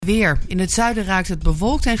Weer. In het zuiden raakt het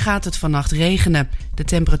bewolkt en gaat het vannacht regenen. De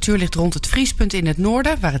temperatuur ligt rond het vriespunt in het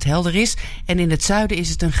noorden, waar het helder is. En in het zuiden is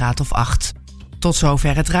het een graad of 8. Tot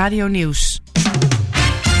zover het radionieuws.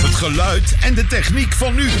 Het geluid en de techniek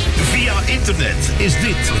van nu. Via internet is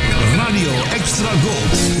dit Radio Extra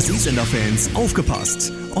Gold. Seesenderfans,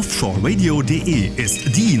 aufgepasst! Offshoreradio.de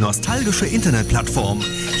ist die nostalgische Internetplattform.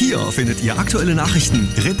 Hier findet ihr aktuelle Nachrichten,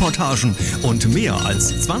 Reportagen und mehr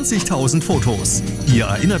als 20.000 Fotos. Ihr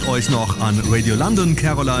erinnert euch noch an Radio London,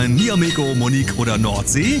 Caroline, Niamego, Monique oder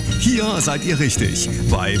Nordsee? Hier seid ihr richtig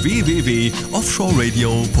bei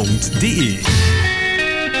www.offshoreradio.de.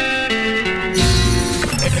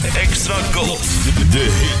 Extra Gold, de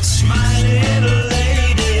hits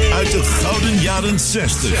uit de gouden jaren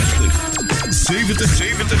 60, 70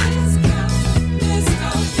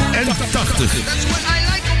 en 80.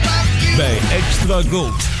 Bij Extra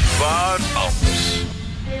Gold, waar anders.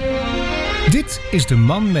 Dit is de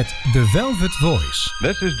man met The Velvet Voice.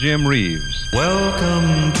 This is Jim Reeves.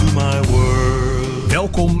 Welcome to my world.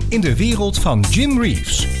 Welkom in de wereld van Jim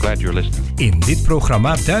Reeves. Glad you're listening. In dit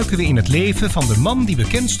programma duiken we in het leven van de man die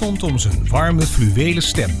bekend stond om zijn warme fluwelen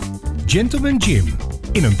stem. Gentleman Jim.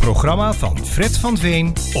 In een programma van Fred van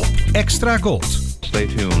Veen op Extra Gold. Stay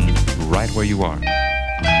tuned right where you are.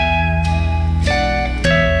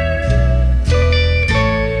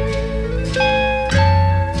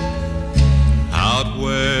 Out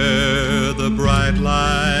where the bright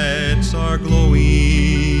lights are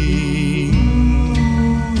glowing,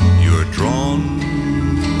 you're drawn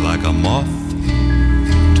like a moth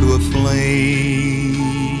to a flame.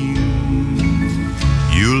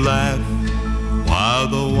 You laugh while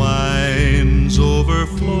the wine's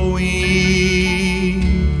overflowing,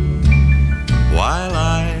 while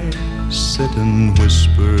I sit and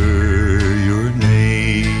whisper your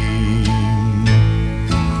name.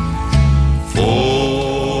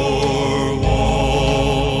 Four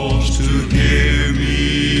walls to hear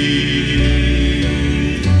me,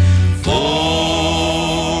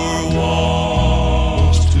 four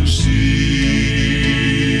walls to see,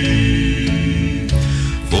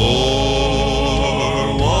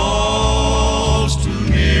 four walls to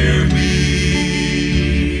near me,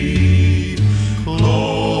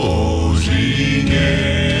 closing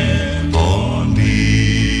in on me.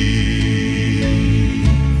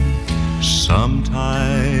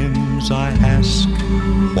 Sometimes I ask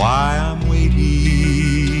why I'm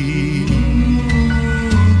waiting,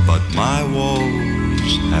 but my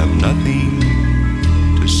walls have nothing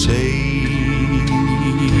to say.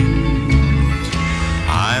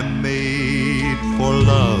 I'm made for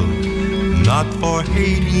love, not for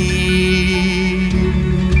hating.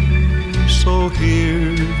 So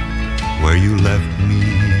here, where you left me,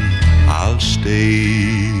 I'll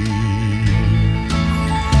stay.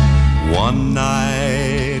 One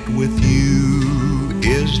night with you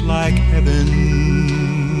is like heaven,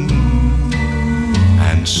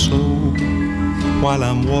 and so while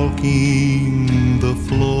I'm walking the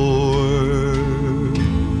floor,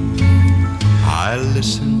 I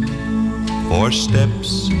listen for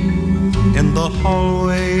steps in the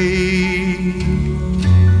hallway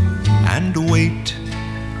and wait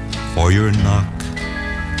for your knock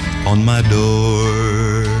on my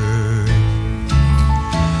door.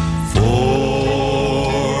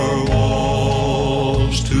 Four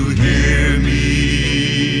walls to hear me,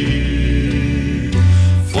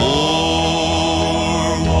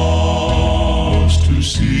 four walls to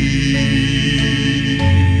see,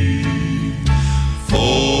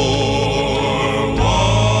 four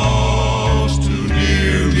walls to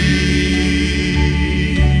near me,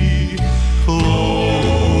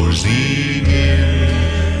 closing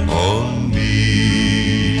in on me.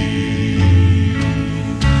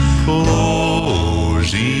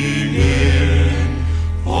 Closing in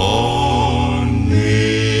on me.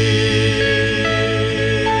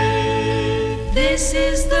 This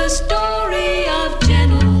is the story of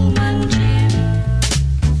Gentleman Jim.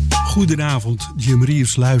 Goedenavond, Jim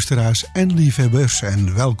Reeves luisteraars en liefhebbers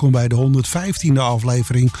en welkom bij de 115e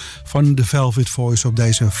aflevering van The Velvet Voice op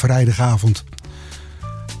deze vrijdagavond.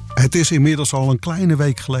 Het is inmiddels al een kleine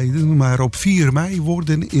week geleden, maar op 4 mei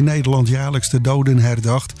worden in Nederland jaarlijks de doden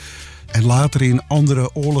herdacht en later in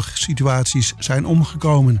andere oorlogssituaties zijn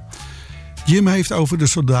omgekomen. Jim heeft over de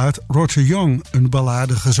soldaat Roger Young een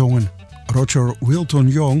ballade gezongen. Roger Wilton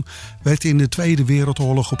Young werd in de Tweede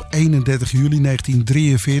Wereldoorlog op 31 juli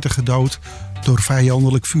 1943 gedood door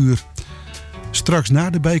vijandelijk vuur. Straks na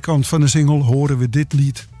de bijkant van de single horen we dit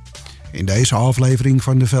lied. In deze aflevering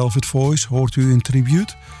van The Velvet Voice hoort u een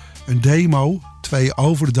tribute, een demo, 2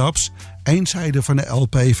 overdubs, 1 zijde van de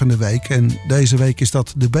LP van de week. En deze week is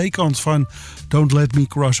dat de B-kant van Don't Let Me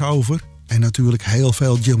Cross Over. En natuurlijk heel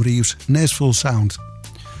veel Jim Reeves Nashville Sound.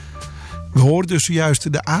 We hoorden dus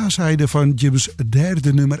zojuist de A-zijde van Jim's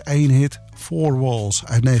derde nummer 1 hit Four Walls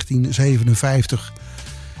uit 1957.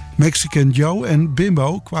 Mexican Joe en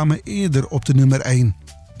Bimbo kwamen eerder op de nummer 1.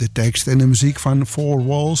 De tekst en de muziek van Four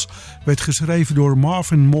Walls werd geschreven door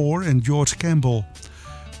Marvin Moore en George Campbell.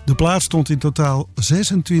 De plaat stond in totaal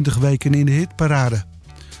 26 weken in de hitparade.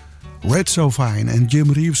 Red So Fine en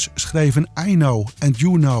Jim Reeves schreven I Know and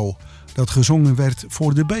You Know, dat gezongen werd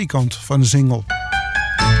voor de B-kant van de single.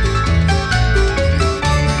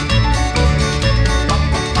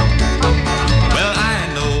 Well, I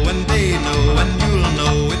know and they know and you'll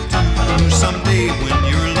know it too. Someday when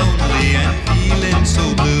you're lonely and feeling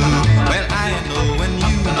so blue. Well, I know and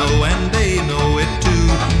you know and they know it too.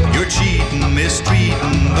 You're cheating,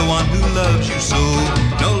 mistreating the one who loves you so.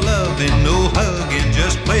 No loving, no hugging,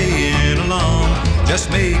 just playing along. Just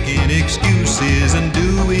making excuses and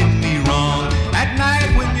doing me wrong. At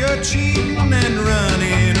night when you're cheating and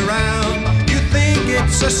running around, you think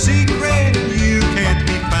it's a secret and you can't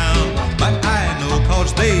be found. But I know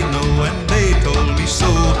cause they know and they told me so.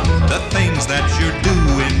 The things that you're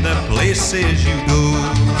doing, the places you go.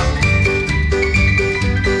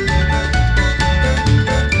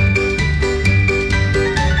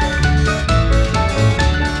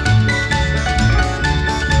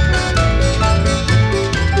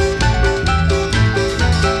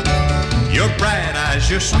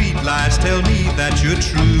 Your sweet lies tell me that you're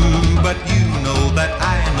true, but you know that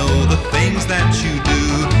I know the things that you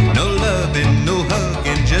do. No loving, no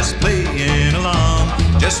hugging, just playing along,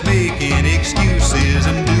 just making excuses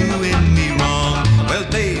and doing me wrong. Well,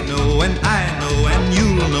 they know and I know and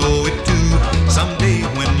you'll know it too. Someday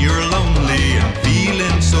when you're lonely and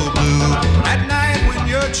feeling so blue, at night when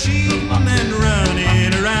you're cheating and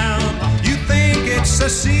running around, you think it's a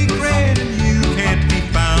secret and you can't be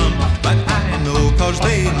found. But I know cause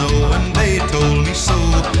they know and they told me so.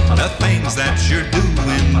 The things that you're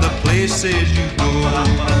doing, the places you go.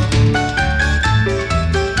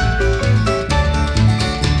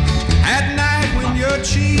 At night when you're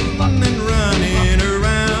cheating and running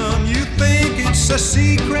around, you think it's a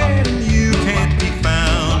secret and you can't be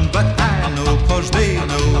found. But I know cause they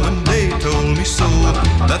know and they told me so.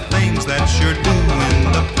 The things that you're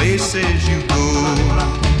doing, the places you go.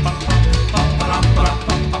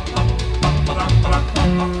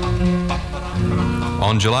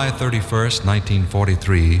 On July 31st,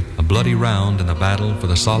 1943, a bloody round in the battle for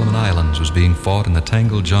the Solomon Islands was being fought in the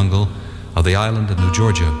tangled jungle of the island of New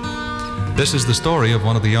Georgia. This is the story of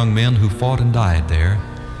one of the young men who fought and died there.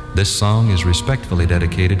 This song is respectfully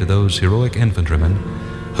dedicated to those heroic infantrymen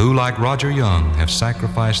who, like Roger Young, have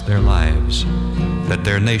sacrificed their lives that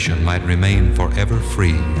their nation might remain forever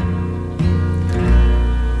free.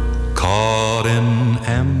 Caught in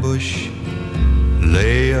ambush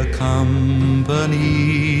lay a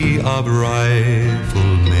company of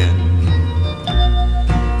riflemen,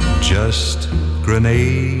 just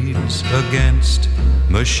grenades against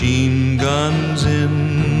machine guns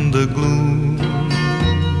in the gloom.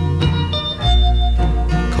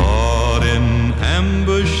 Caught in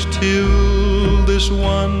ambush till this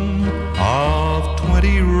one of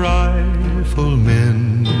 20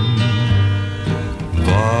 riflemen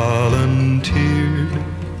volunteered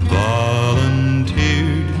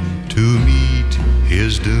to meet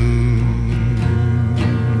his doom.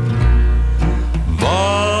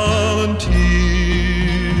 Volunteered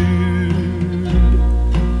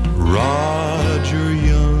Roger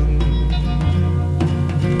Young,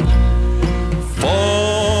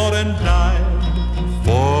 fought and died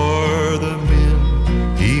for the men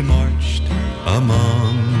he marched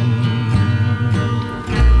among.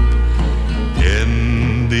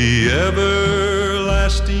 In the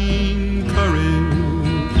everlasting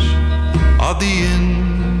courage of the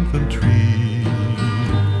infantry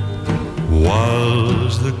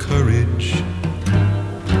was the courage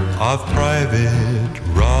of Private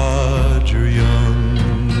Roger Young.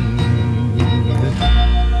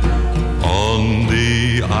 On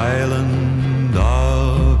the island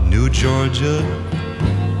of New Georgia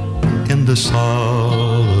in the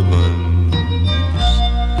Solomons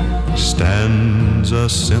stands a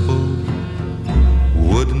simple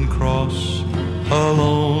wooden cross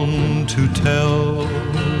alone to tell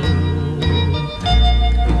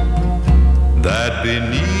that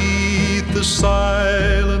beneath the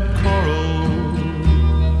silent coral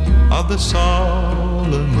of the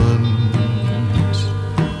Solomons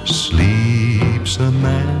sleeps a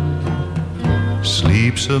man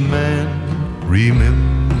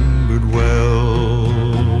remembering well.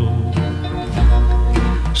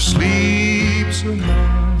 Sleeps among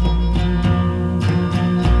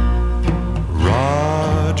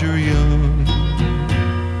Roger Young.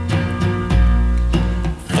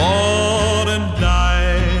 Fought and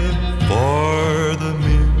died for the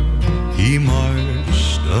men he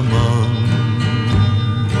marched among.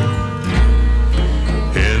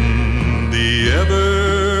 In the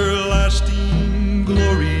everlasting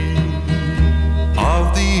glory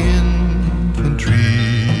of the infantry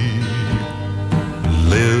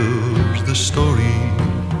lives the story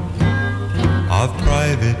of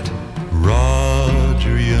Private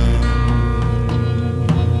Roger Young.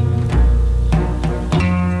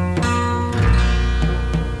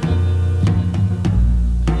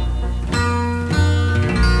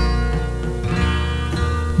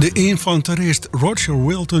 De infanterist Roger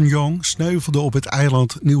Wilton Young sneuvelde op het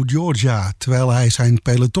eiland New Georgia, terwijl hij zijn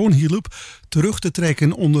peloton hielp terug te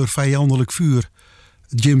trekken onder vijandelijk vuur.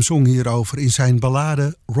 Jim zong hierover in zijn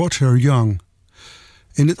ballade Roger Young.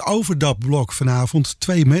 In het overdubblok vanavond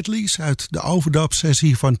 2 medleys uit de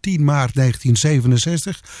overdub-sessie van 10 maart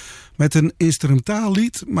 1967 met een instrumentaal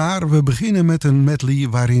lied, maar we beginnen met een medley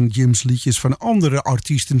waarin Jim's liedjes van andere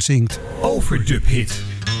artiesten zingt. Overdub hit.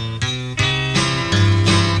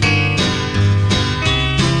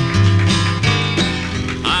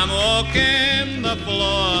 I'm walking the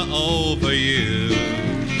floor over you.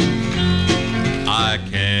 I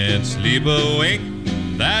can't sleep a wink,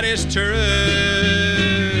 that is true.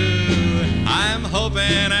 I'm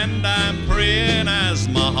hoping and I'm praying as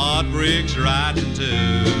my heart breaks right in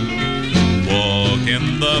two.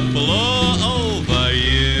 Walking the floor over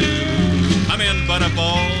you. I'm in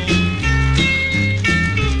Butterball.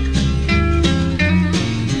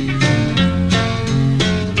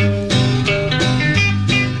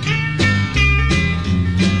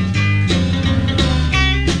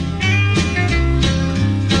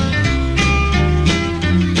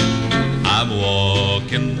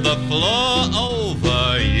 The floor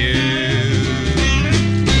over you.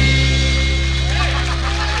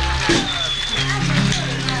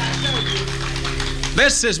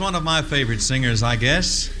 This is one of my favorite singers, I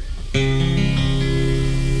guess.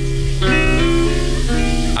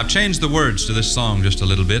 I've changed the words to this song just a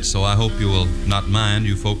little bit, so I hope you will not mind,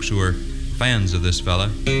 you folks who are fans of this fella.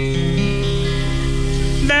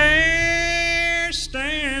 There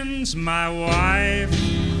stands my wife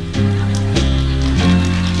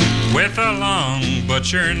with a long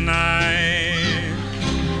butcher knife.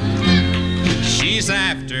 She's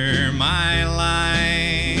after my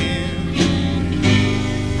life.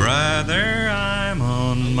 Brother, I'm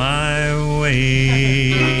on my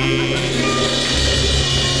way.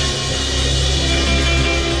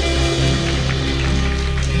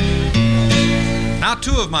 Now,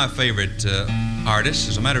 2 of my favorite artists,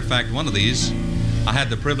 as a matter of fact, one of these, I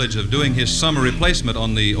had the privilege of doing his summer replacement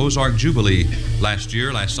on the Ozark Jubilee last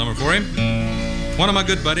summer for him. One of my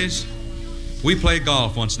good buddies. We play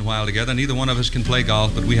golf once in a while together. Neither one of us can play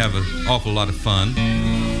golf, but we have an awful lot of fun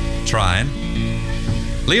trying.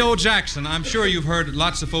 Leo Jackson, I'm sure you've heard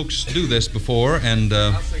lots of folks do this before, and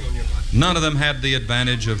none of them had the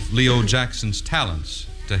advantage of Leo Jackson's talents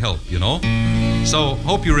to help, you know. So,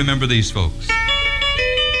 hope you remember these folks.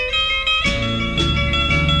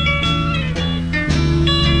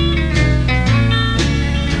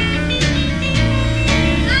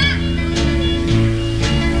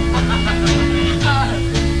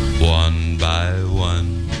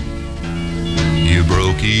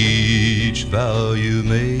 Each vow you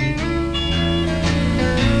made.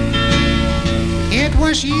 It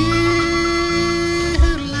was you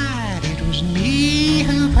who lied, it was me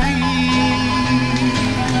who paid.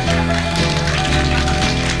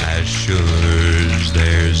 As sure as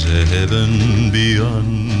there's a heaven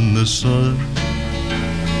beyond the sun,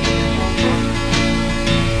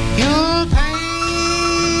 you'll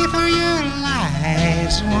pay for your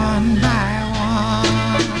lies one by one.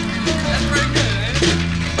 That's pretty good, ain't it?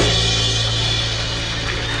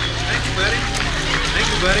 Thank you, buddy. Thank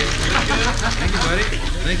you, buddy. Thank you, buddy.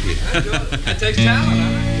 Thank you. That takes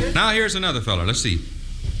talent. Now here's another fella. Let's see.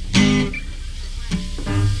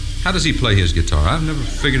 How does he play his guitar? I've never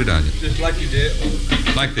figured it out yet. Just like you did.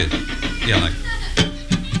 Like this. Yeah, like this.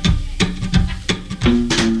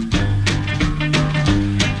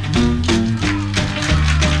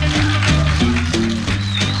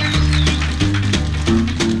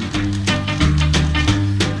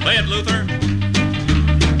 Play it, Luther.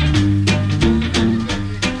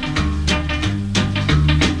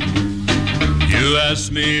 You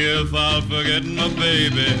ask me if I'll forget my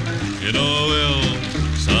baby. You know I will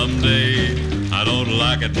someday. I don't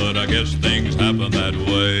like it, but I guess things happen that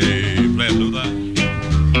way. Play it, Luther.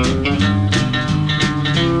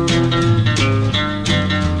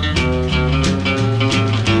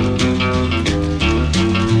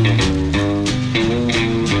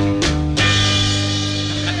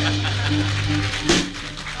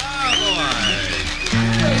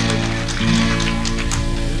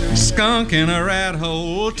 Skunk in a rat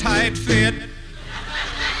hole, tight fit.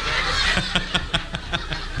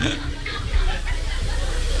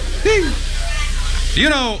 You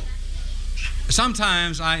know,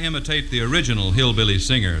 sometimes I imitate the original hillbilly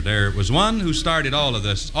singer. There was one who started all of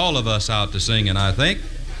us out to singing, I think.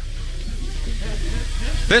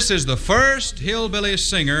 This is the first hillbilly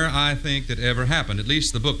singer, I think, that ever happened. At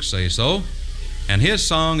least the books say so. And his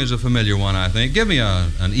song is a familiar one, I think. Give me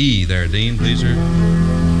an E there, Dean, please, sir.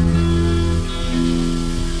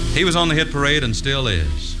 He was on the hit parade and still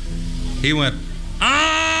is. He went,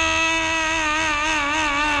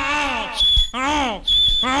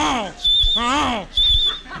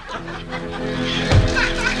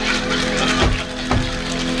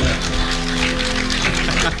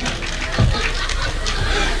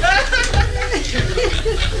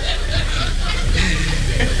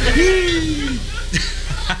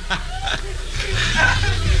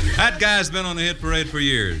 That guy's been on the hit parade for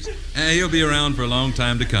years, and he'll be around for a long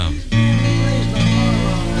time to come.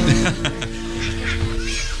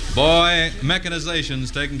 Boy,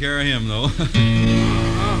 mechanization's taking care of him, though.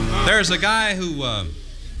 There's a guy who,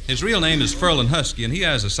 his real name is Ferlin Husky, and he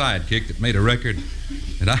has a sidekick that made a record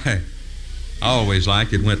that I always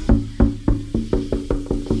liked. It went...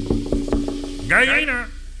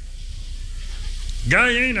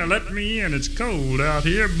 Guyana, let me in. It's cold out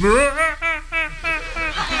here.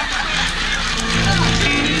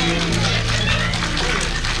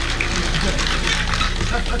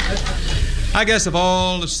 I guess of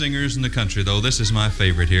all the singers in the country, though, this is my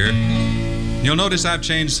favorite here. You'll notice I've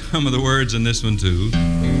changed some of the words in this one, too.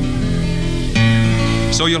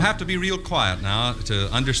 So you'll have to be real quiet now to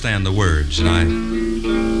understand the words. And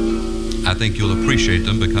I think you'll appreciate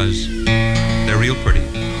them because they're real pretty.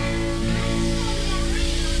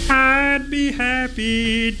 I'd be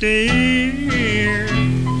happy, dear,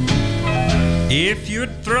 if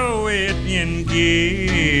you'd throw it in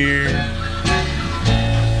gear.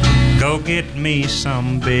 Go get me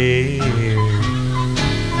some beer.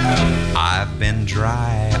 I've been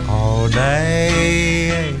dry all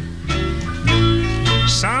day.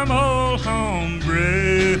 Some old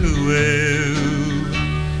homebrew,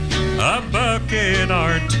 a bucket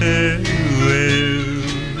or two.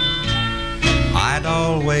 I'd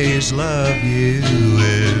always love you.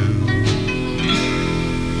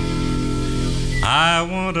 I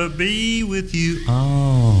want to be with you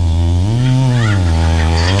all.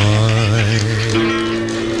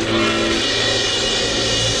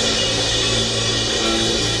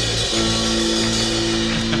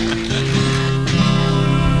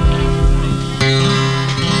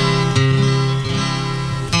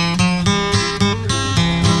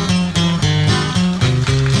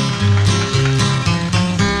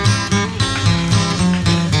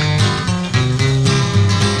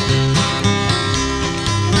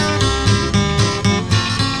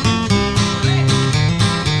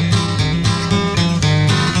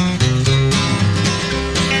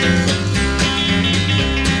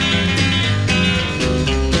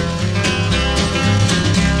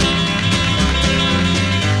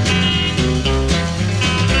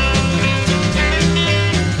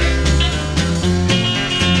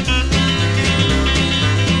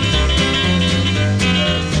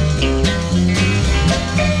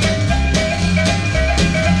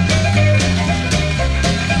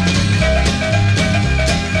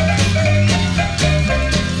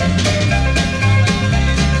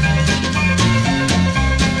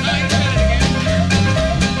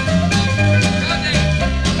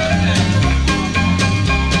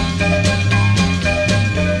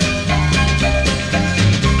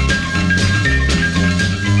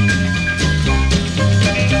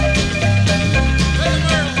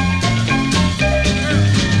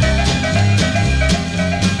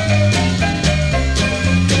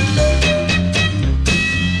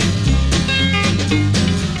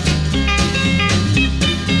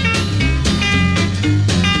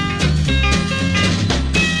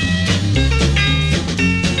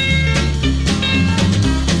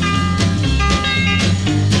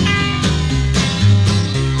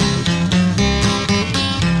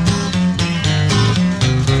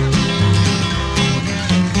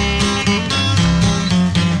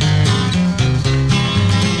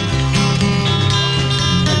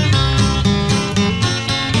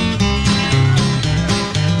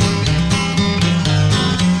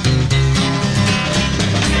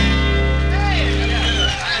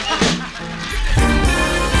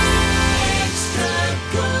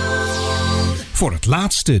 Voor het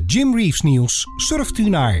laatste Jim Reeves nieuws surft u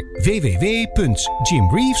naar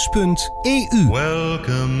www.jimreeves.eu.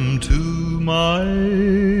 Welcome to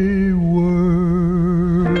my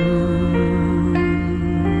world.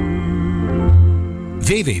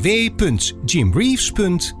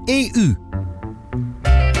 www.jimreeves.eu.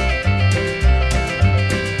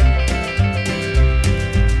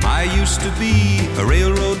 I used to be a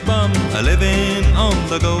railroad bum, a living on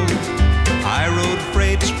the go. I rode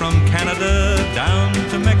freights from Canada down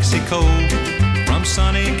to Mexico, from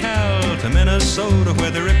sunny Cal to Minnesota where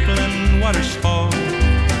the rippling waters fall.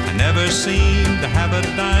 I never seemed to have a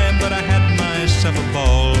dime, but I had myself a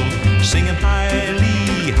ball, singing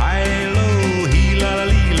high-lee, high-low,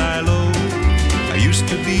 hee-la-la-lee-la-low. I used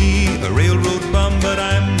to be a railroad bum, but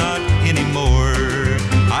I'm not anymore.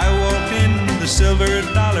 I walked in the Silver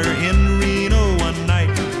Dollar in Reno one night.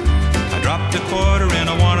 I dropped a quarter in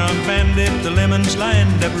a one-arm bandit, the lemons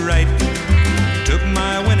lined up right. Took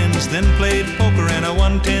my winnings, then played poker and I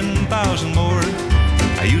won 10,000 more.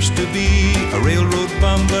 I used to be a railroad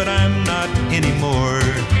bum, but I'm not anymore.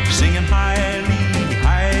 Singing high-lee,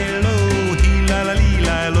 high-low,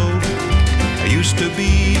 hee-la-la-lee-la-low. I used to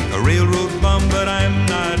be a railroad bum, but I'm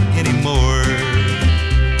not anymore.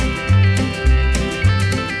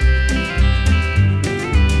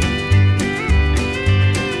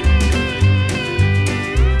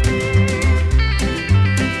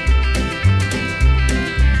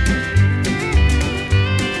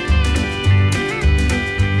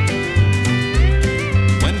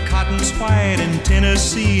 White in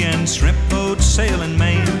Tennessee and shrimp boats sail in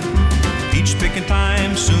Maine. Each picking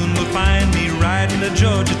time soon will find me riding the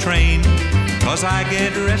Georgia train. 'Cause I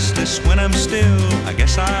get restless when I'm still, I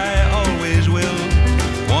guess I always will.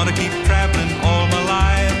 Wanna keep traveling all my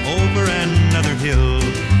life over another hill.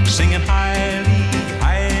 Singing high-lee,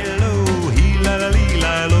 high-low,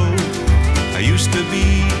 hee-la-la-lee-la-low. I used to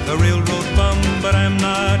be a railroad bum, but I'm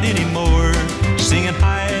not anymore. Singing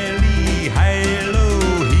high-lee, high-low,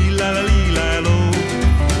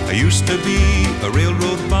 I used to be a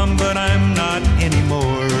railroad bum, but I'm not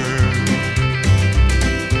anymore.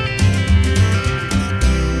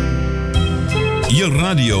 Je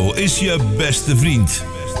radio is je beste vriend.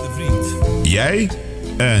 Jij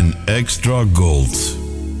en Extra Gold.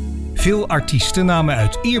 Veel artiesten namen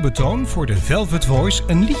uit eerbetoon voor de Velvet Voice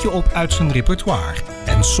een liedje op uit zijn repertoire.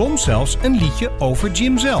 En soms zelfs een liedje over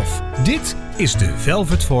Jim zelf. Dit is de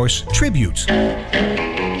Velvet Voice Tribute.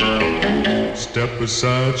 Step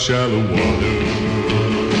aside shallow water,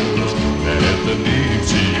 let the deep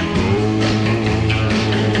sea roll.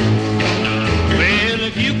 Well,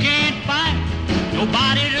 if you can't find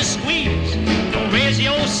nobody to squeeze, don't raise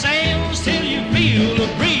your sails till you feel the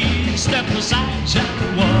breeze. Step aside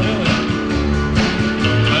shallow water,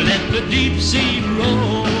 let the deep sea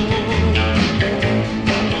roll.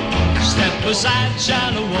 Step aside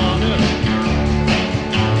shallow water,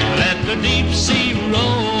 let the deep sea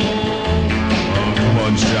roll. Come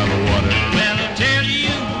on, shallow water. Well, I'll tell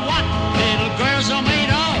you what little girls are made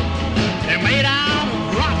of. They're made out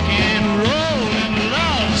of rock and roll and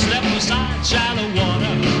love. Step aside shallow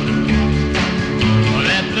water,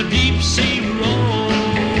 let the deep sea roll.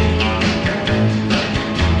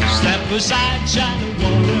 Step aside shallow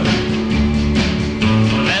water,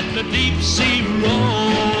 let the deep sea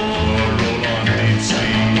roll. Roll on, deep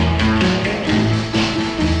sea.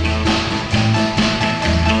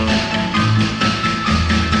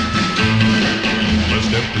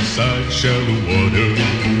 Step aside shallow water.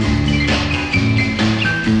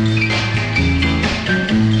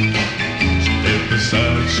 Step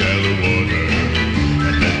aside shallow water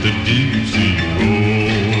and let the deep sea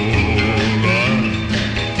roll on.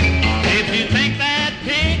 If you think that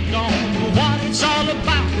pig don't know what it's all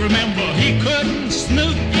about, remember he couldn't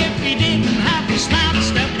snoot if he didn't have a snout.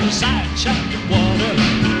 Step aside shallow water,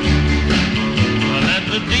 let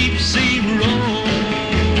the deep sea roll.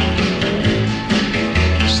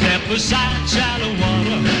 Step aside shallow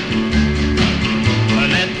water,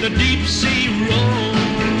 let the deep sea roll.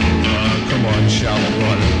 Come on, shallow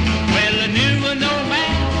water. Well, I knew an old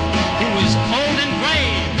man who was old and gray,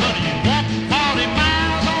 but he walked 40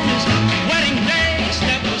 miles on his wedding day.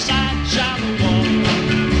 Step aside shallow water,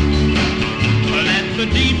 let the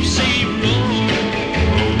deep sea roll.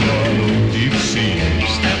 Deep sea.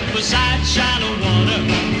 Step aside shallow water,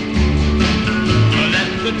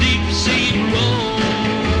 let the deep sea roll.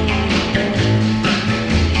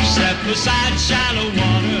 Step aside shallow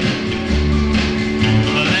water,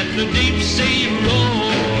 let the deep sea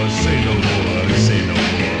roll. Oh, say no more, say no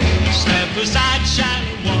more. Step aside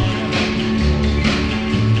shallow water,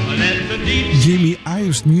 let the deep sea Jimmy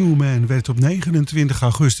James Newman werd op 29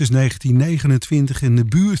 augustus 1929 in de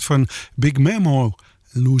buurt van Big Memo,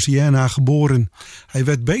 Louisiana, geboren. Hij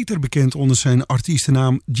werd beter bekend onder zijn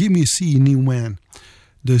artiestennaam Jimmy C. Newman.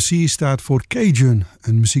 De C staat voor Cajun,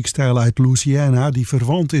 een muziekstijl uit Louisiana die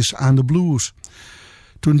verwant is aan de blues.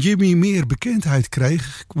 Toen Jimmy meer bekendheid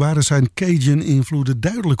kreeg, waren zijn Cajun-invloeden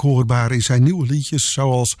duidelijk hoorbaar in zijn nieuwe liedjes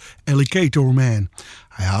zoals Alligator Man.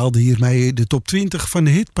 Hij haalde hiermee de top 20 van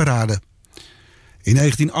de hitparade. In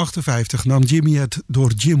 1958 nam Jimmy het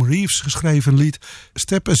door Jim Reeves geschreven lied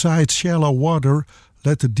Step Aside Shallow Water,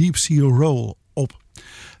 Let the Deep Sea Roll op.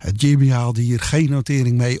 Jimmy haalde hier geen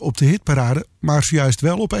notering mee op de hitparade, maar zojuist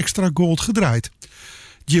wel op Extra Gold gedraaid.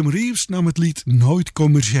 Jim Reeves nam het lied nooit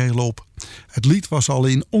commercieel op. Het lied was al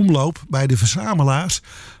in omloop bij de verzamelaars,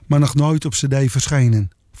 maar nog nooit op cd verschenen.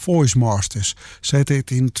 Voice Masters zette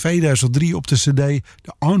het in 2003 op de cd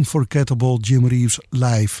The Unforgettable Jim Reeves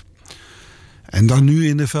Live. En dan nu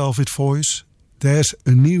in de Velvet Voice, There's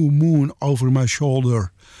a New Moon Over My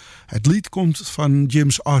Shoulder. Het lied komt van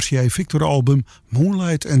Jim's RCA Victor album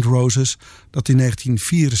Moonlight and Roses, dat in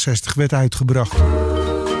 1964 werd uitgebracht.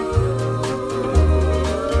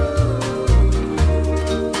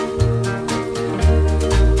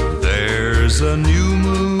 There's a new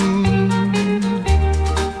moon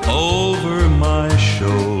over my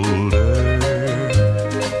shoulder,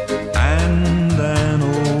 and an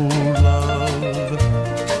old love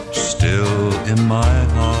still in my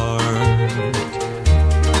heart.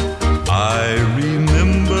 I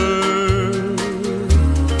remember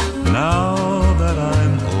now that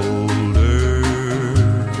I'm older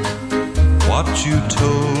what you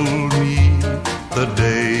told me the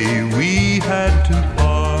day we had to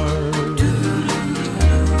part.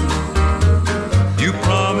 You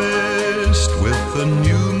promised with the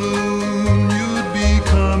new moon you'd be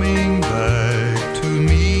coming back to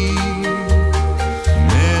me.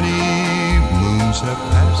 Many moons have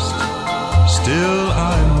passed, still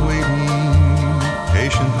I'm waiting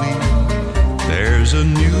patiently. There's a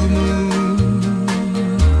new moon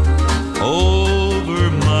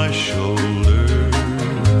over my shoulder,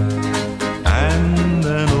 and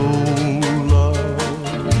an old love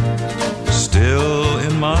still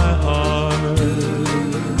in my heart.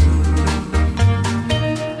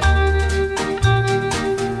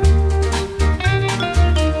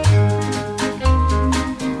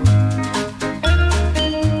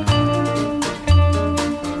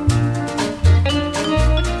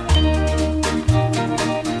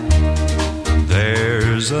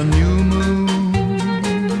 There's a new moon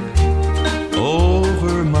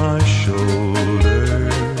over my shoulder,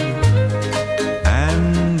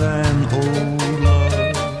 and an old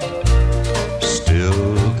love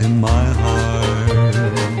still in my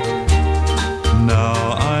heart.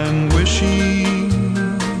 Now I'm wishing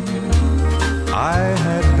I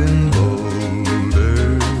had been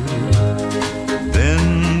bolder,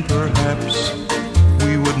 then perhaps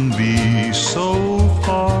we wouldn't be so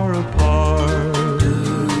far apart.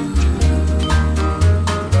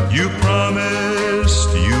 You promised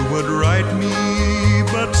you would write me,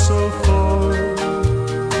 but so far,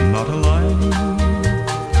 not a line.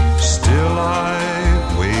 Still I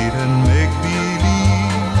wait and make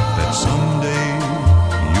believe that someday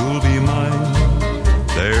you'll be mine.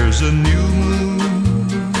 There's a new moon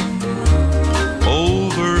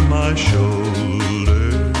over my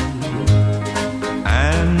shoulder,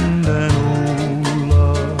 and an old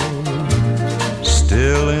love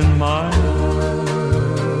still in my heart.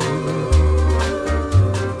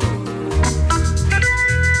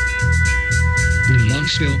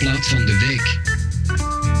 Langspeelplaat van de week.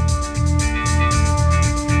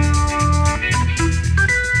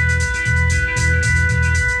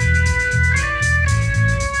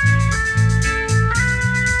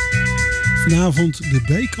 Vanavond de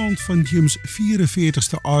B-kant van Jim's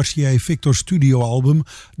 44ste RCA Victor studioalbum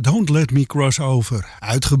Don't Let Me Cross Over,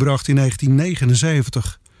 uitgebracht in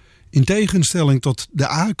 1979. In tegenstelling tot de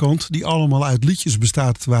A-kant, die allemaal uit liedjes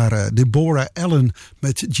bestaat waar Deborah Allen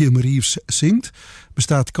met Jim Reeves zingt,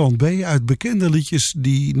 bestaat kant B uit bekende liedjes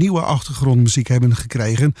die nieuwe achtergrondmuziek hebben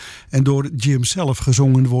gekregen en door Jim zelf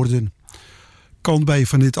gezongen worden. Kant B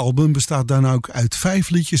van dit album bestaat dan ook uit 5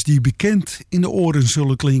 liedjes die bekend in de oren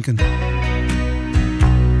zullen klinken.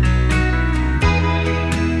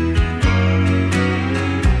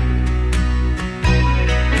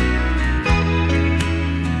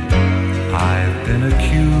 I've been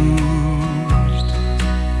accused,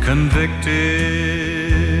 convicted,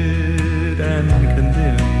 and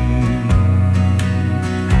condemned.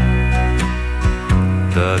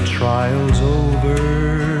 The trial's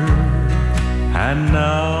over, and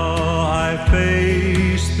now I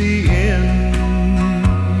face the end.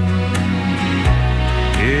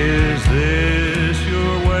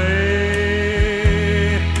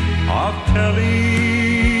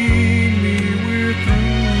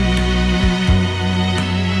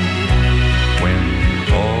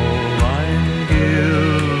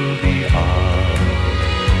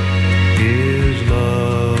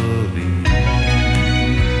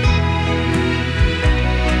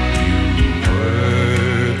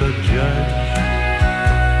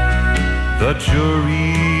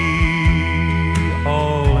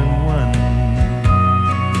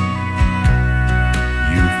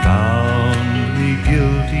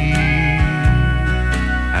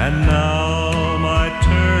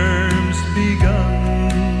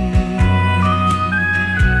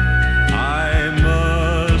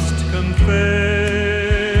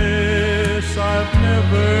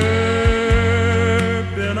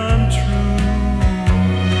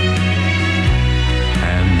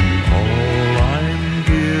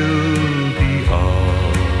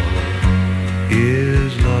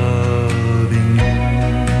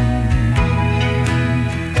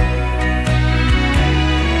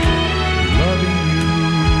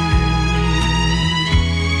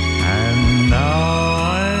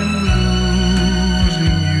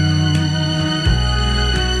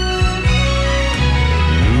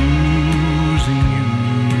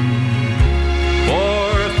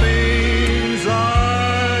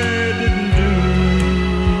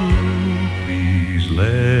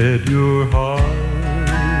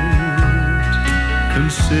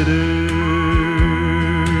 consider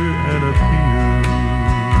and appeal.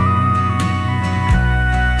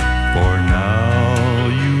 For now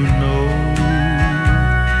you know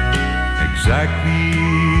exactly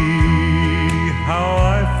how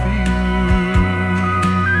I feel.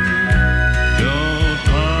 Don't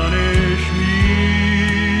punish me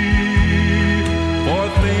for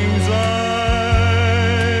things I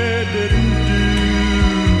didn't do,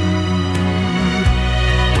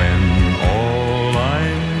 when all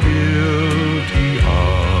I'm guilty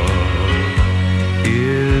of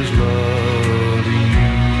is loving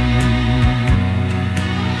you.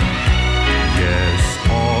 Yes,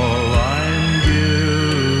 all I'm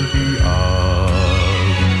guilty of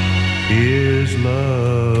is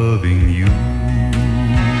loving you.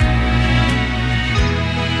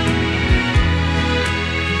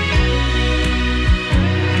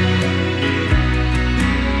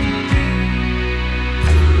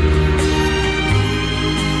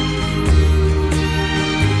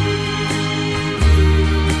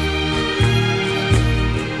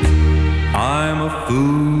 I'm a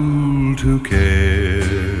fool to care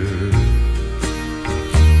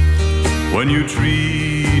when you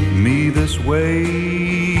treat me this way.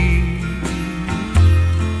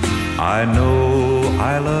 I know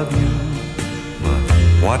I love you, but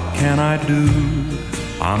what can I do?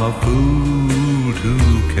 I'm a fool to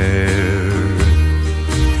care.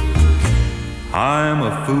 I'm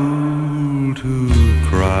a fool to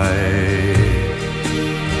cry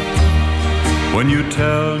when you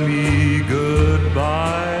tell me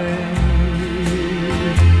goodbye.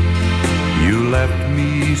 You left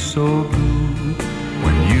me so blue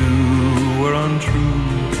when you were untrue.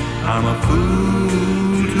 I'm a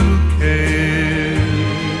fool to care.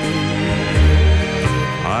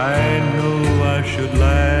 I know I should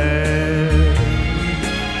laugh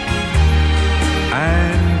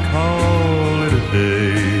and call it a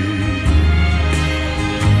day,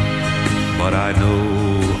 but I know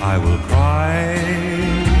I will cry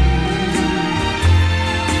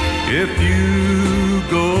if you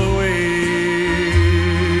go away.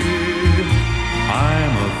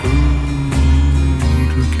 I'm a fool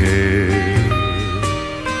to care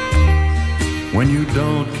when you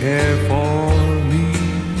don't care for me.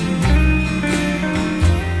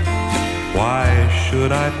 Why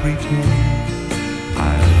should I pretend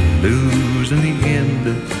I'll lose in the end?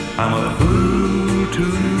 I'm a fool to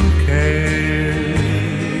care.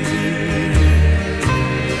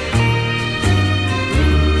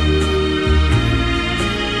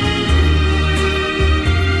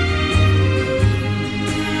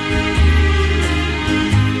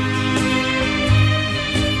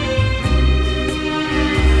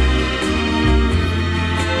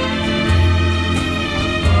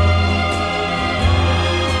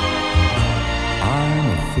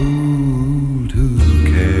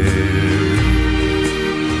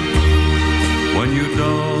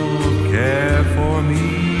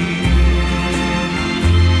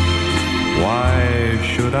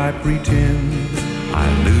 I pretend I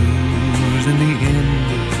lose in the end.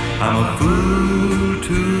 I'm a fool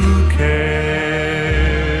to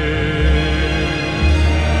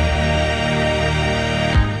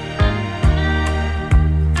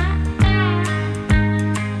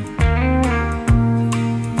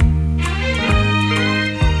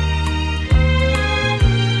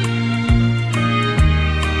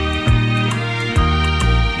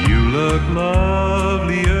You look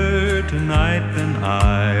lovelier tonight than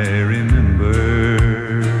I remember.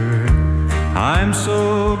 I'm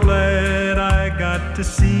so glad I got to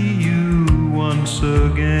see you once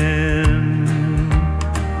again.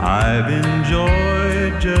 I've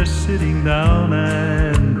enjoyed just sitting down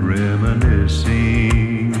and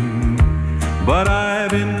reminiscing, but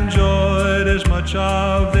I've enjoyed as much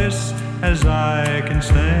of this as I can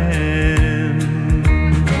stand.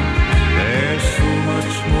 There's so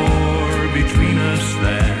much more between us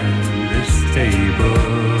than this table.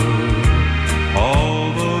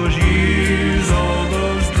 All those years, all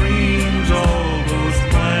those dreams, all those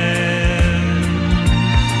plans.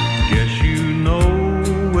 Guess you know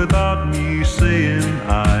without me saying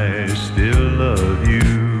I still love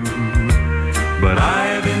you. But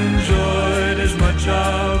I've enjoyed as much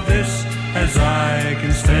of this as I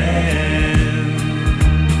can stand.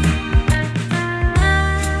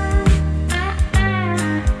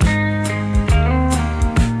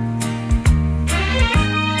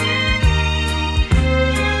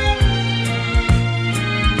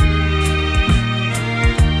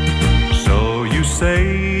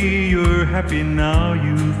 Say you're happy now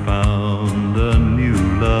you found a new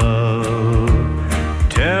love.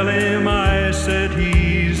 Tell him I said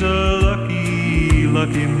he's a lucky,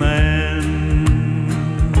 lucky man.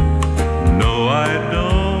 I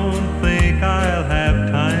don't think I'll have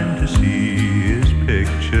time to see his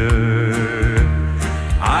picture.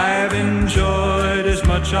 I've enjoyed as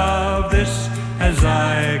much of this as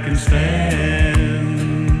I can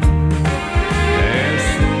stand. There's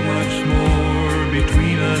so much more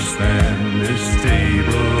between us than this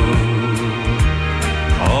table.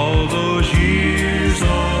 All those years,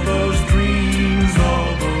 all those dreams,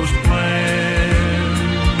 all those plans.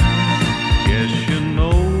 Guess you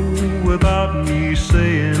know without me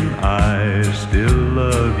saying I still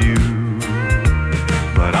love you.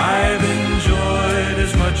 But I've enjoyed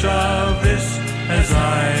as much of this as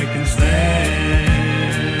I can stand.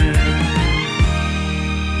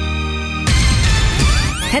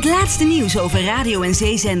 Het laatste nieuws over radio- en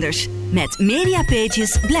zeezenders. Met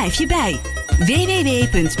Mediapages blijf je bij.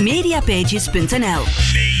 www.mediapages.nl.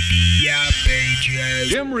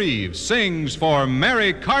 Jim Reeves sings for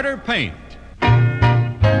Mary Carter Paint.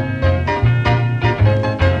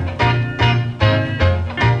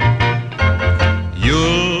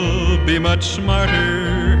 You'll be much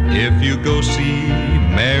smarter if you go see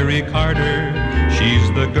Mary Carter. She's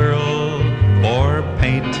the girl for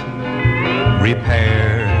paint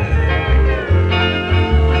repair.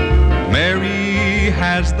 Mary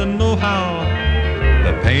has the know-how,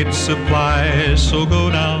 the paint supplies, so go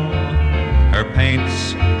now. Her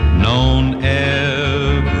paint's known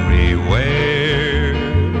everywhere.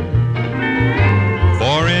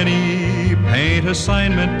 For any paint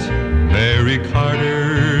assignment, Mary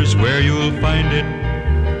Carter's where you'll find it.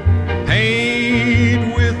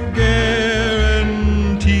 Paint with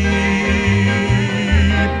guarantee.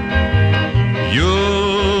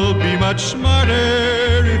 You'll be much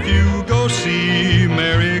smarter if you go see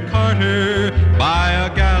Mary Carter. Buy a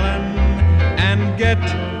gallon and get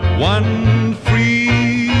one free.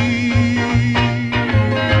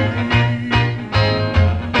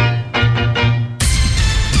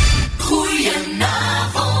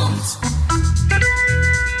 Goedenavond.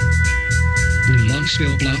 De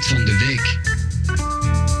langspeelplaat van de week.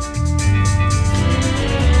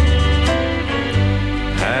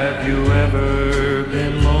 Have you ever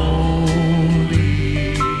been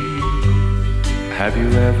lonely? Have you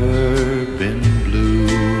ever been blue?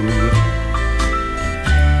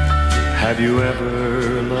 Have you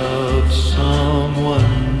ever loved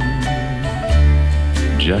someone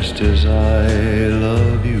just as I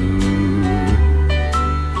love you?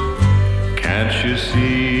 Can't you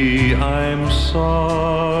see I'm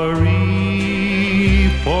sorry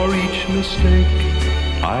for each mistake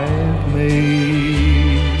I've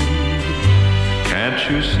made? Can't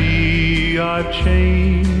you see I've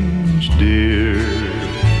changed, dear?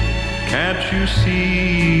 Can't you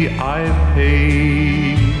see I've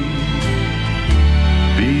paid?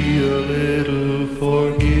 Be a little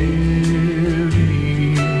forgiving.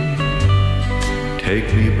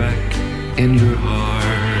 Take me back in your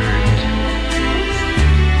heart.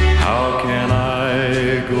 How can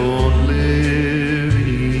I go on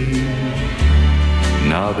living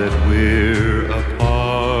now that we're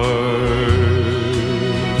apart?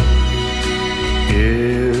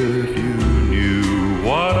 If you knew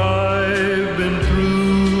what I've been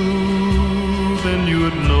through, then you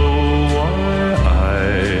would know why I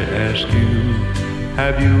ask you,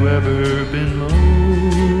 have you ever been lonely?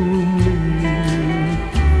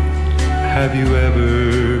 Have you ever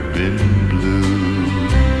been blue?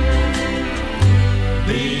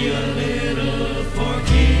 Be a little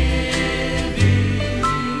forgiving.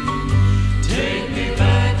 Take me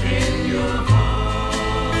back in your heart.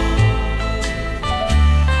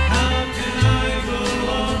 How can I go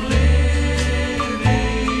on living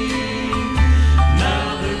now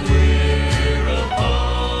that we're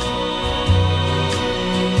apart?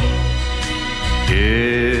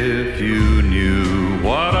 If you knew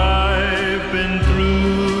what I've been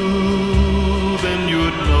through, then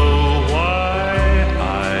you'd know why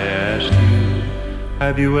I asked you,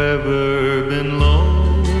 have you ever been lonely?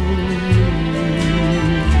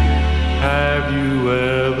 Have you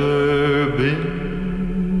ever been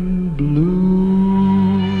blue?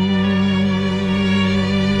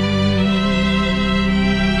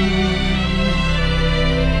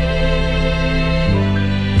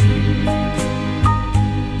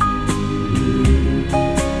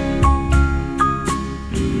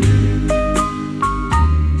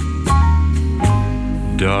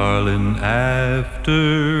 Darling, after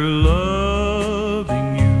loving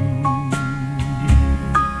you,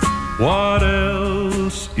 what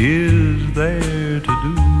else is there to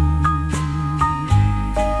do?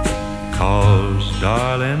 'Cause,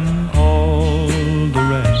 darling, all the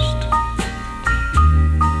rest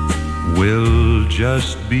will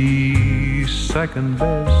just be second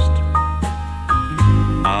best.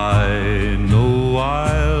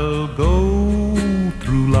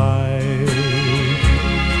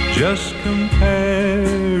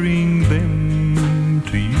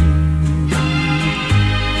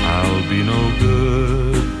 no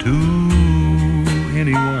good to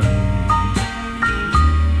anyone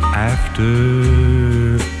after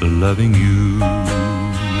loving you.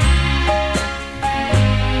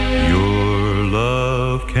 Your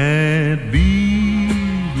love can't be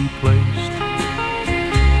replaced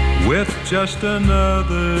with just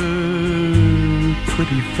another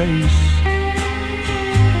pretty face,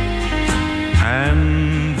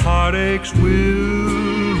 and heartaches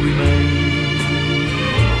will remain,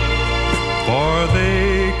 for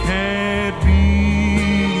they can't be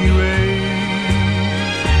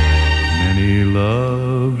erased. Many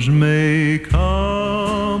loves may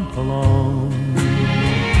come along,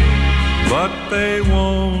 but they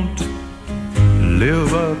won't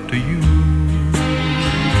live up to you.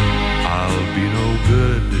 I'll be no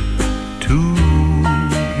good to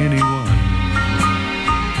anyone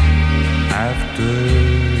after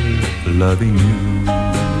loving you.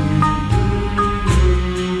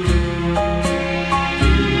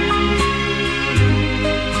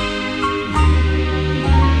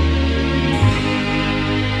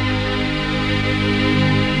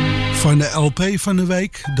 Van de LP van de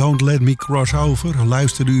week, Don't Let Me Cross Over,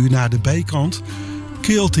 luisterde u naar de B-kant.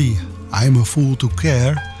 Guilty, I'm a Fool to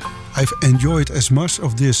Care. I've enjoyed as much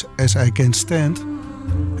of this as I can stand.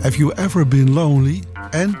 Have you ever been lonely?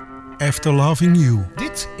 And After Loving You.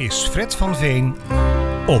 Dit is Fred van Veen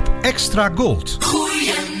op Extra Gold.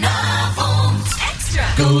 Goedenavond, Extra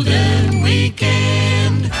Golden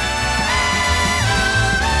Weekend.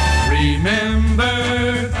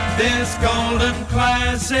 Remember this golden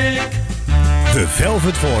classic. The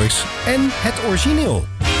Velvet Voice en het origineel.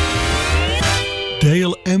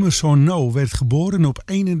 Dale Emerson No werd geboren op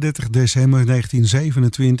 31 december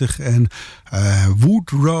 1927 en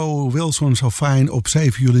Woodrow Wilson Safine op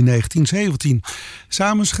 7 juli 1917.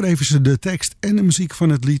 Samen schreven ze de tekst en de muziek van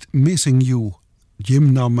het lied Missing You.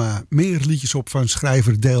 Jim nam meer liedjes op van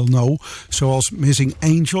schrijver Dale No, zoals Missing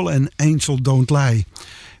Angel en Angel Don't Lie.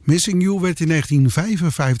 Missing You werd in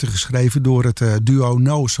 1955 geschreven door het duo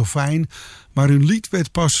No Safine, maar hun lied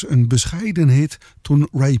werd pas een bescheiden hit toen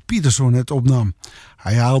Ray Peterson het opnam.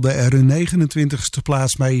 Hij haalde er een 29e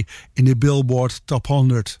plaats mee in de Billboard Top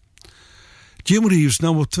 100. Jim Reeves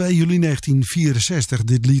nam op 2 juli 1964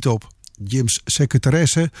 dit lied op. Jim's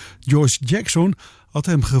secretaresse Joyce Jackson had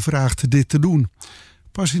hem gevraagd dit te doen.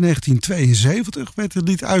 Pas in 1972 werd het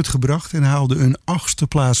lied uitgebracht en haalde een 8e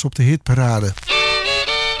plaats op de hitparade.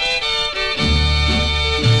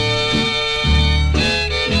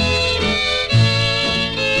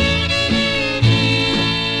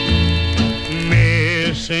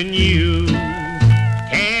 Missing you,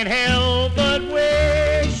 can't help but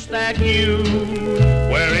wish that you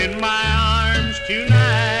were in my arms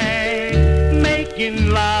tonight, making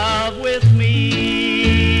love with me,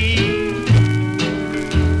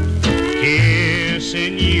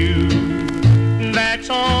 kissing you, that's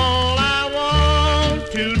all I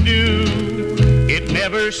want to do. It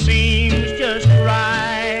never seems just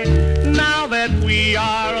right now that we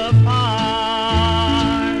are apart.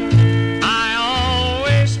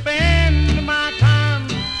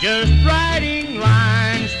 Just writing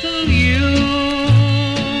lines to you.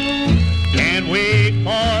 Can't wait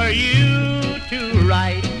for you to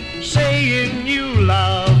write, saying you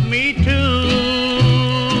love me too.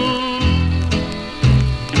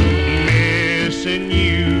 Missing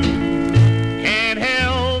you, can't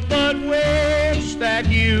help but wish that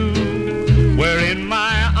you were in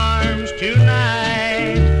my arms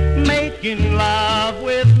tonight, making love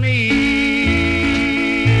with me.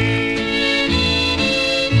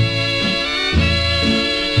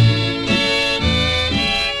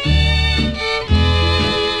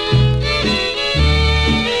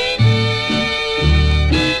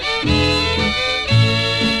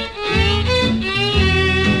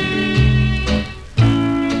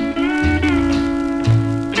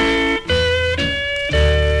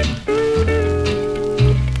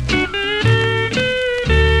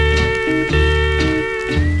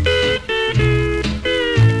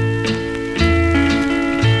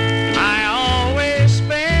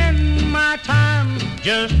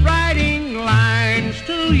 Just writing lines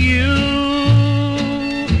to you.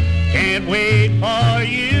 Can't wait for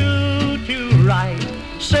you to write,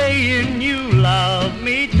 saying you love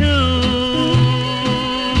me too.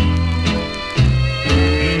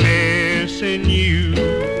 Missing you,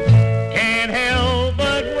 can't help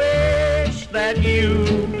but wish that you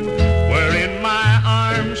were in my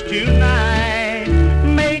arms tonight,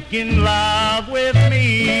 making love with me.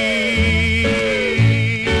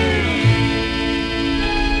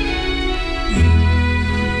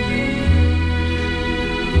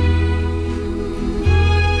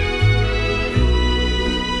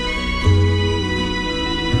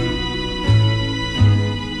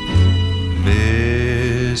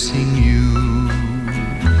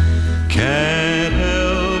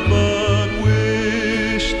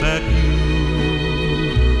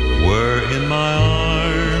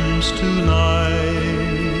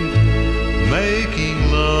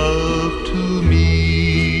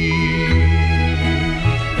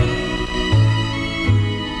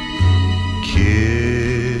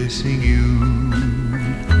 missing you.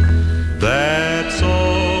 That's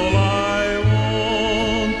all I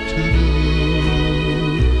want to do.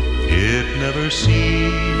 It never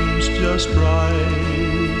seems just right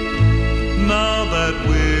now that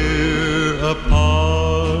we're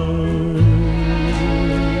apart.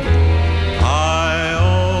 I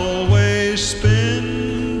always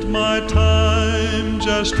spend my time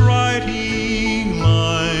just writing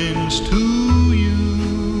lines to you.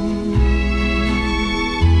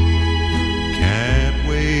 Can't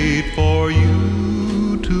wait for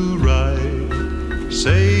you to write,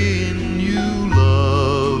 saying you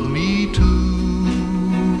love me too.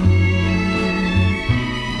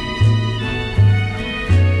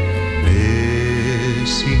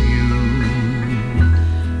 Missing you,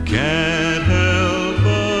 can't help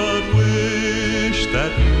but wish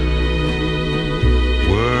that you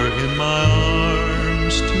were in my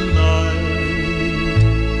arms tonight,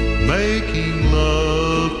 making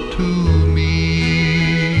love to me.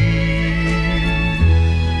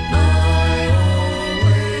 I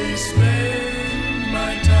always spend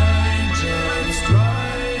my time just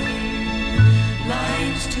writing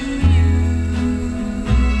lines to you.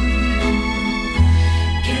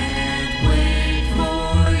 Can't wait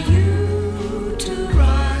for you to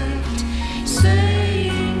write,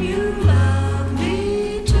 saying you love me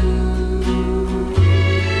too.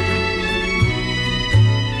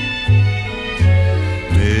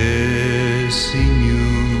 Missing you,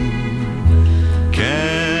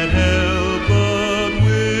 can't help but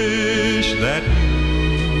wish that you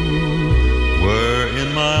were in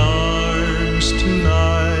my arms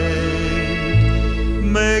tonight,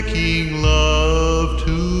 making love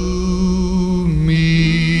to me.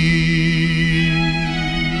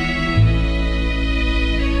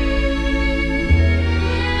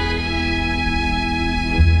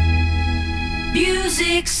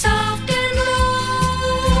 Music soft and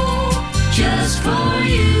low, just for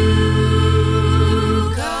you.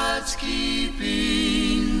 God's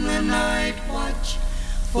keeping the night watch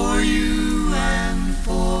for you and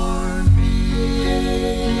for me.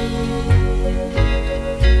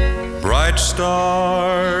 Bright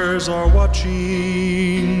stars are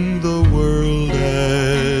watching the world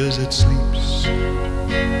as it sleeps.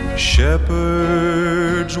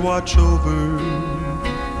 Shepherds watch over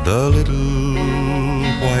the little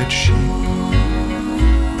white sheep.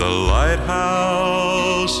 The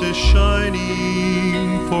lighthouse is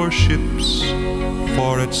shining for ships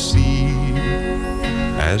for at sea,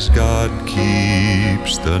 as God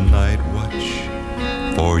keeps the night watch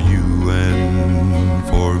for you and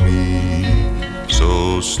for me.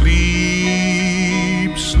 So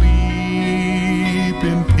sleep, sleep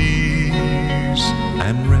in peace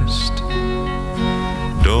and rest.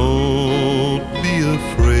 Don't be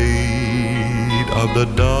afraid of the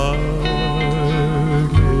darkness.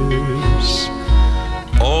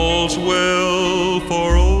 All's well,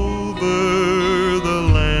 for over the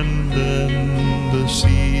land and the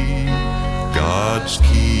sea, God's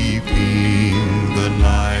keeping the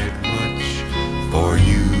night watch for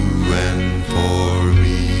you and for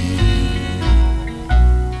me.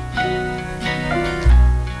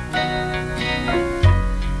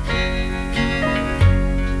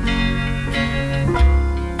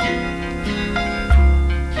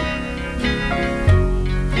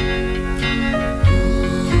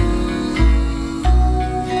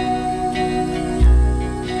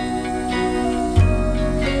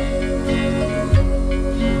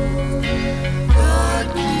 God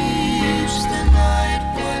keeps the night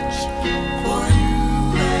watch for you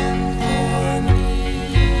and for me.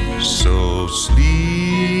 So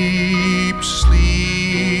sleep,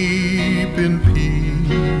 sleep in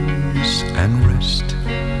peace and rest.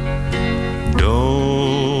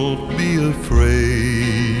 Don't be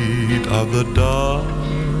afraid of the darkness.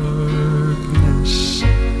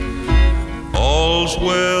 All's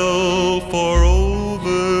well, for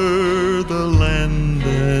over the land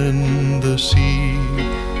and the sea,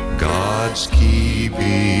 God's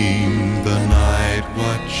keeping the night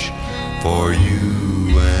watch for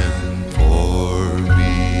you and for me.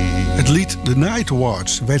 Het lied The Night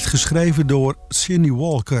Watch werd geschreven door Cindy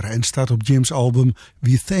Walker en staat op Jim's album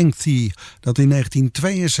We Thank Thee, dat in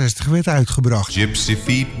 1962 werd uitgebracht. Gypsy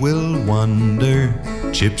feet will wander,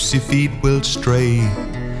 gypsy feet will stray.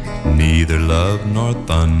 Neither love nor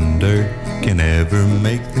thunder can ever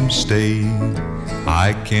make them stay.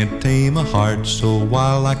 I can't tame a heart so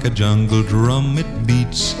wild, like a jungle drum it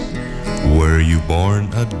beats. Were you born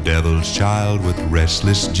a devil's child with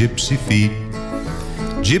restless gypsy feet?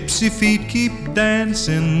 Gypsy feet keep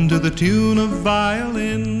dancing to the tune of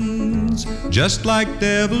violins. Just like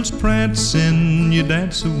devils prancing, you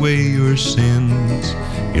dance away your sins.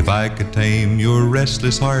 If I could tame your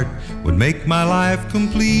restless heart, would make my life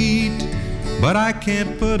complete. But I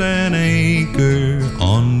can't put an anchor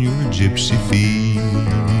on your gypsy feet.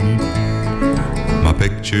 My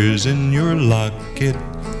picture's in your locket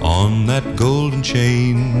on that golden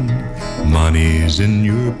chain. Money's in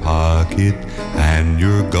your pocket and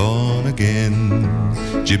you're gone again.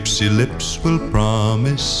 Gypsy lips will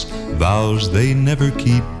promise vows they never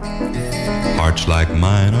keep. Hearts like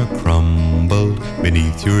mine are crumbled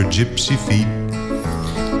beneath your gypsy feet.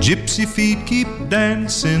 Gypsy feet keep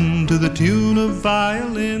dancing to the tune of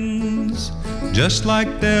violins. Just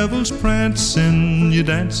like devils prancing, you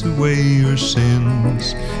dance away your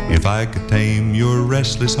sins. If I could tame your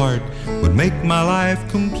restless heart, would make my life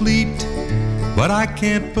complete. But I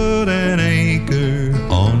can't put an anchor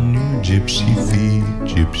on your gypsy feet,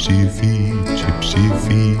 gypsy feet, gypsy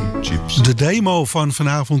feet, gypsy. De demo van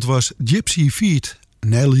vanavond was Gypsy Feet.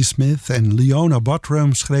 Nellie Smith en Leona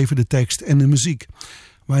Bartram schreven de tekst en de muziek.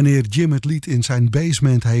 Wanneer Jim het lied in zijn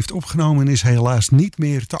basement heeft opgenomen, is helaas niet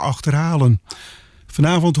meer te achterhalen.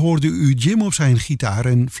 Vanavond hoorde u Jim op zijn gitaar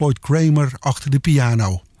en Floyd Kramer achter de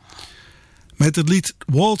piano. Met het lied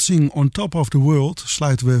Waltzing on Top of the World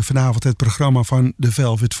sluiten we vanavond het programma van The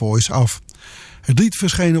Velvet Voice af. Het lied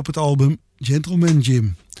verscheen op het album Gentleman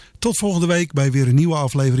Jim. Tot volgende week bij weer een nieuwe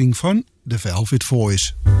aflevering van The Velvet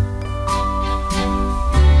Voice.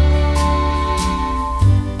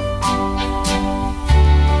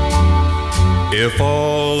 If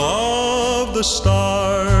all of the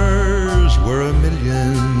stars were a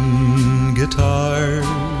million guitars,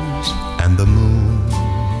 and the moon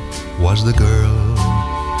was the girl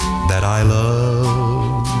that I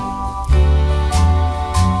love,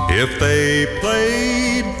 if they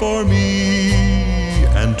played for me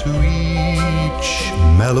and to each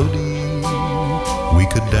melody we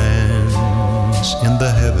could dance in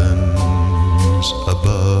the heavens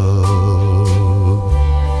above,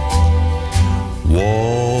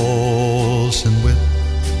 waltzing with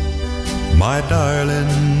my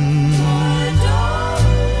darling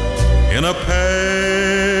in a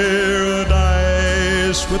paradise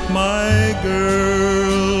with my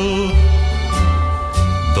girl.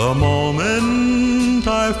 The moment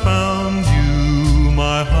I found you,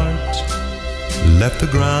 my heart left the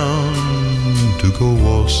ground to go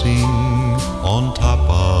waltzing on top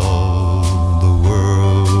of the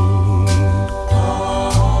world.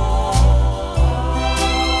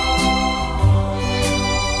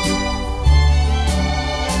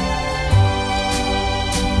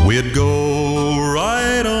 We'd go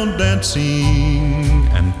right on dancing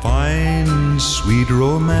and find sweet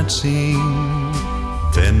romancing.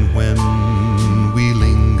 Then when we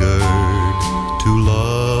lingered to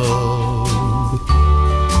love,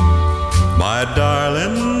 my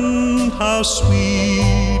darling, how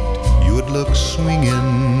sweet you would look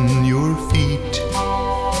swinging your feet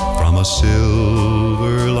from a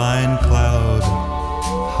silver-lined cloud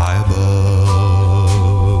high above.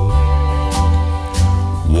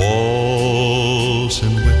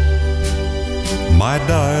 Waltzing with my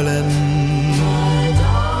darling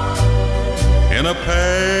in a paradise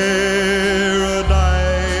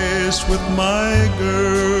with my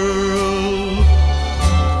girl.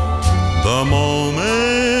 The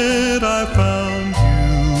moment I found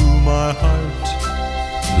you, my heart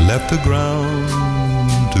left the ground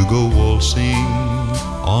to go waltzing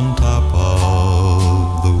on top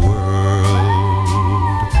of the world.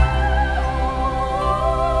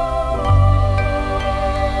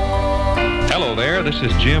 Hello there, this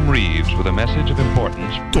is Jim Reeves with a message of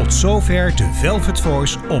importance. Tot zover de Velvet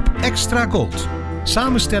Voice op Extra Gold.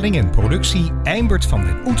 Samenstelling en productie Eimbert van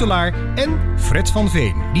den Oetelaar en Fred van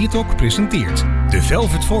Veen, die het ook presenteert. De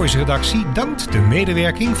Velvet Voice redactie dankt de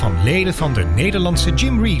medewerking van leden van de Nederlandse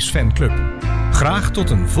Jim Reeves fanclub. Graag tot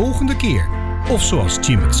een volgende keer. Of zoals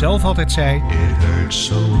Jim het zelf altijd zei: It hurts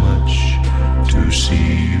so much to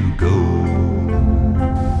see you go.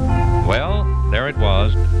 Well, there it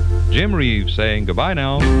was. Jim Reeves saying goodbye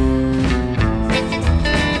now.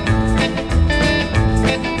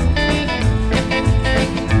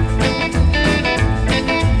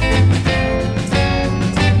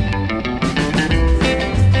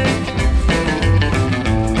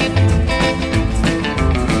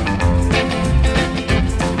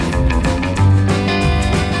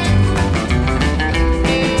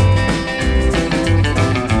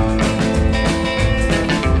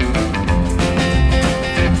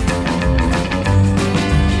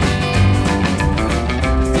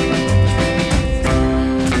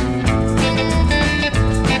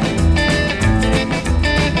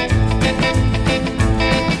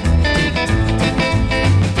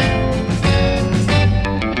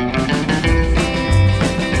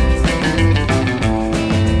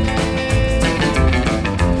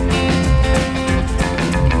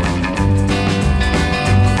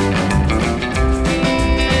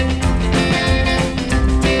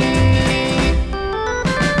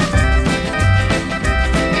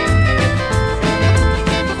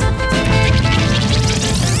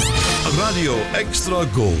 Extra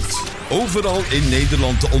Gold. Overal in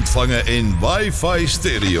Nederland te ontvangen in wifi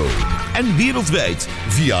stereo. En wereldwijd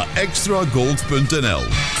via extragold.nl.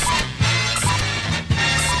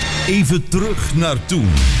 Even terug naar toen.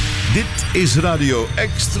 Dit is Radio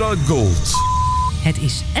Extra Gold. Het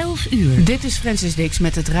is 11 uur. Dit is Francis Dix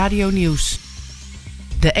met het Radio Nieuws.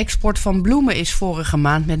 De export van bloemen is vorige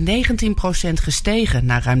maand met 19% gestegen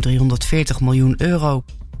naar ruim 340 miljoen euro.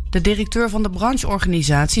 De directeur van de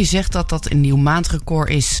brancheorganisatie zegt dat dat een nieuw maandrecord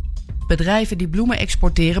is. Bedrijven die bloemen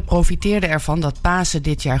exporteren profiteerden ervan dat Pasen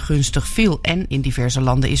dit jaar gunstig viel en in diverse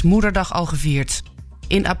landen is Moederdag al gevierd.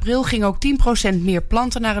 In april ging ook 10% meer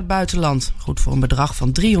planten naar het buitenland, goed voor een bedrag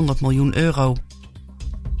van 300 miljoen euro.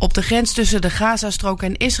 Op de grens tussen de Gazastrook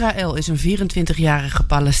en Israël is een 24-jarige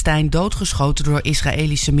Palestijn doodgeschoten door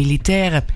Israëlische militairen.